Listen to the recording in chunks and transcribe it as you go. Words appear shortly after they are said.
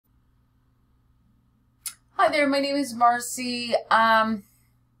Hi there, my name is Marcy.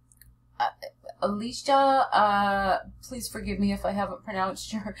 Alicia, please forgive me if I haven't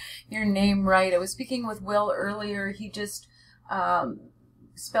pronounced your name right. I was speaking with Will earlier. He just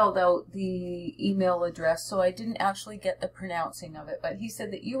spelled out the email address, so I didn't actually get the pronouncing of it. But he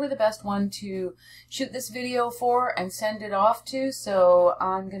said that you were the best one to shoot this video for and send it off to, so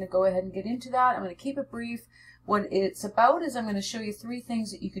I'm going to go ahead and get into that. I'm going to keep it brief. What it's about is I'm going to show you 3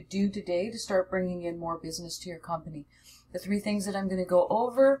 things that you could do today to start bringing in more business to your company. The 3 things that I'm going to go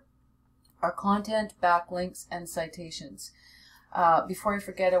over are content, backlinks, and citations. Before I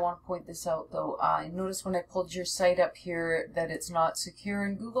forget, I want to point this out though. Notice when I pulled your site up here that it's not secure,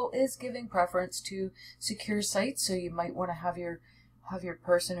 and Google is giving preference to secure sites, so you might want to have your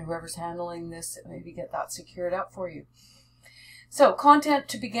person or whoever's handling this maybe get that secured up for you. So content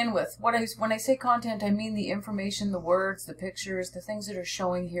to begin with. When I say content, I mean the information, the words, the pictures, the things that are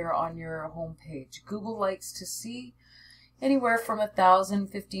showing here on your home page. Google likes to see anywhere from 1,000,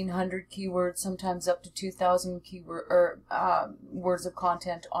 1,500 keywords, sometimes up to 2,000 words of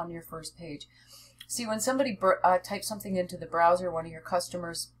content on your first page. See, when somebody types something into the browser, one of your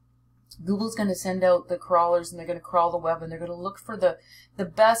customers, Google's going to send out the crawlers, and they're going to crawl the web, and they're going to look for the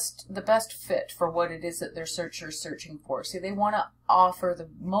best fit for what it is that their searchers searching for. See, they want to offer the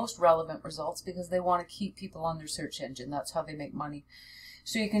most relevant results because they want to keep people on their search engine. That's how they make money.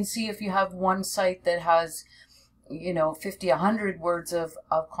 So you can see if you have one site that has 50, 100 words of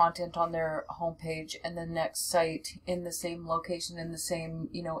content on their homepage, and the next site in the same location, in the same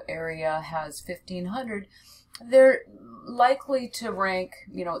area has 1,500, they're likely to rank,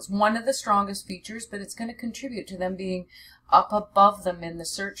 it's one of the strongest features, but it's going to contribute to them being up above them in the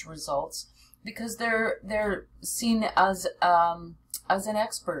search results because they're seen as an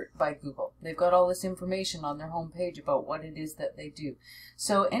expert by Google. They've got all this information on their homepage about what it is that they do.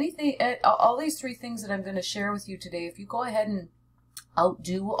 So all these 3 things that I'm going to share with you today, if you go ahead and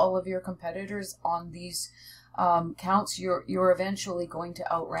outdo all of your competitors on these counts, you're eventually going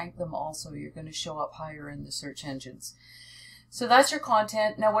to outrank them also. You're going to show up higher in the search engines. So that's your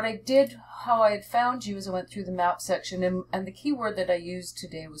content. Now what I did, how I had found you, is I went through the map section, and the keyword that I used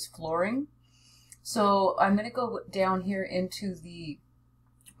today was flooring. So I'm going to go down here into the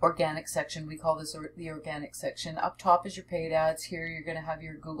organic section. We call this the organic section. Up top is your paid ads. Here you're going to have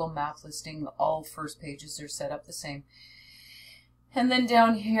your Google map listing. All first pages are set up the same. And then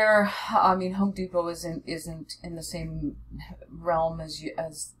down here, Home Depot isn't in the same realm as your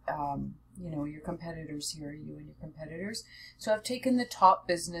competitors here, you and your competitors. So I've taken the top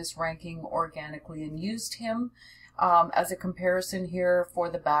business ranking organically and used him as a comparison here for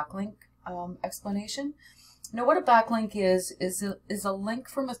the backlink explanation. Now, what a backlink is a link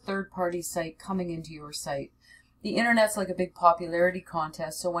from a third-party site coming into your site. The internet's like a big popularity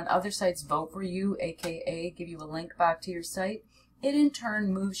contest, so when other sites vote for you, aka give you a link back to your site, it in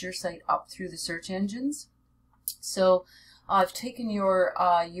turn moves your site up through the search engines. So I've taken your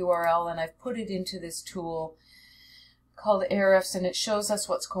URL and I've put it into this tool called Ahrefs, and it shows us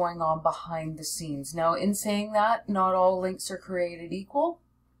what's going on behind the scenes. Now, in saying that, not all links are created equal.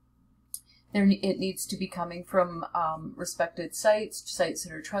 It needs to be coming from respected sites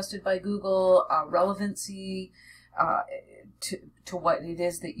that are trusted by Google, relevancy to what it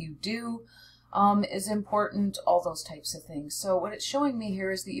is that you do is important, all those types of things. So what it's showing me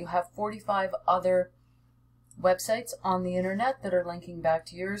here is that you have 45 other websites on the internet that are linking back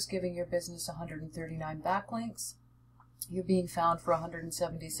to yours, giving your business 139 backlinks. You're being found for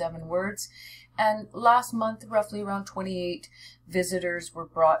 177 words. And last month, roughly around 28 visitors were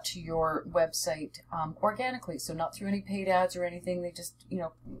brought to your website organically. So not through any paid ads or anything. They just,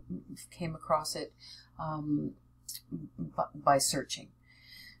 came across it by searching.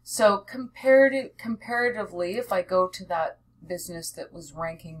 So comparatively, if I go to that business that was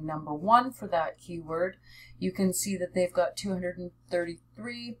ranking number 1 for that keyword, you can see that they've got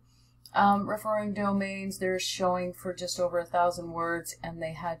 233 referring domains. They're showing for just over 1,000 words, and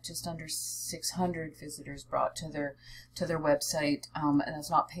they had just under 600 visitors brought to their website, and that's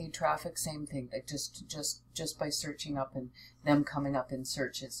not paid traffic. Same thing, like just by searching up and them coming up in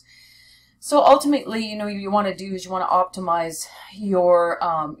searches. So ultimately, you want to do is you want to optimize your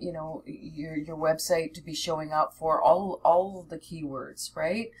your website to be showing up for all the keywords,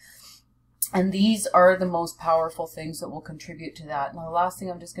 right? And these are the most powerful things that will contribute to that. Now, the last thing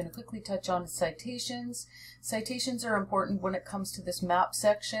I'm just going to quickly touch on is citations. Citations are important when it comes to this map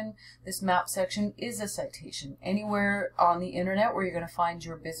section. This map section is a citation. Anywhere on the internet where you're going to find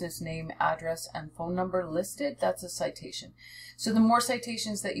your business name, address, and phone number listed, that's a citation. So the more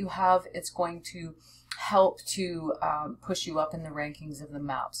citations that you have, it's going to help to push you up in the rankings of the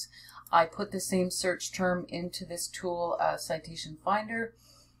maps. I put the same search term into this tool, Citation Finder.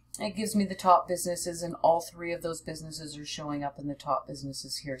 It gives me the top businesses, and all 3 of those businesses are showing up in the top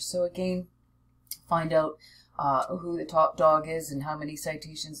businesses here. So again, find out who the top dog is and how many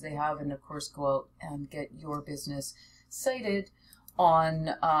citations they have, and of course go out and get your business cited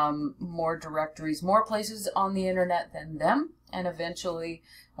on more directories, more places on the internet than them. And eventually,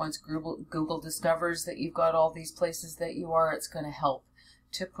 once Google discovers that you've got all these places that you are, it's going to help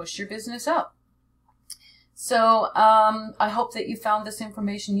to push your business up. So I hope that you found this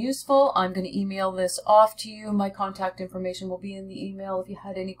information useful. I'm going to email this off to you. My contact information will be in the email. If you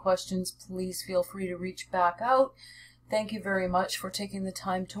had any questions, please feel free to reach back out. Thank you very much for taking the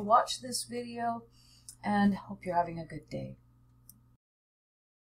time to watch this video, and hope you're having a good day.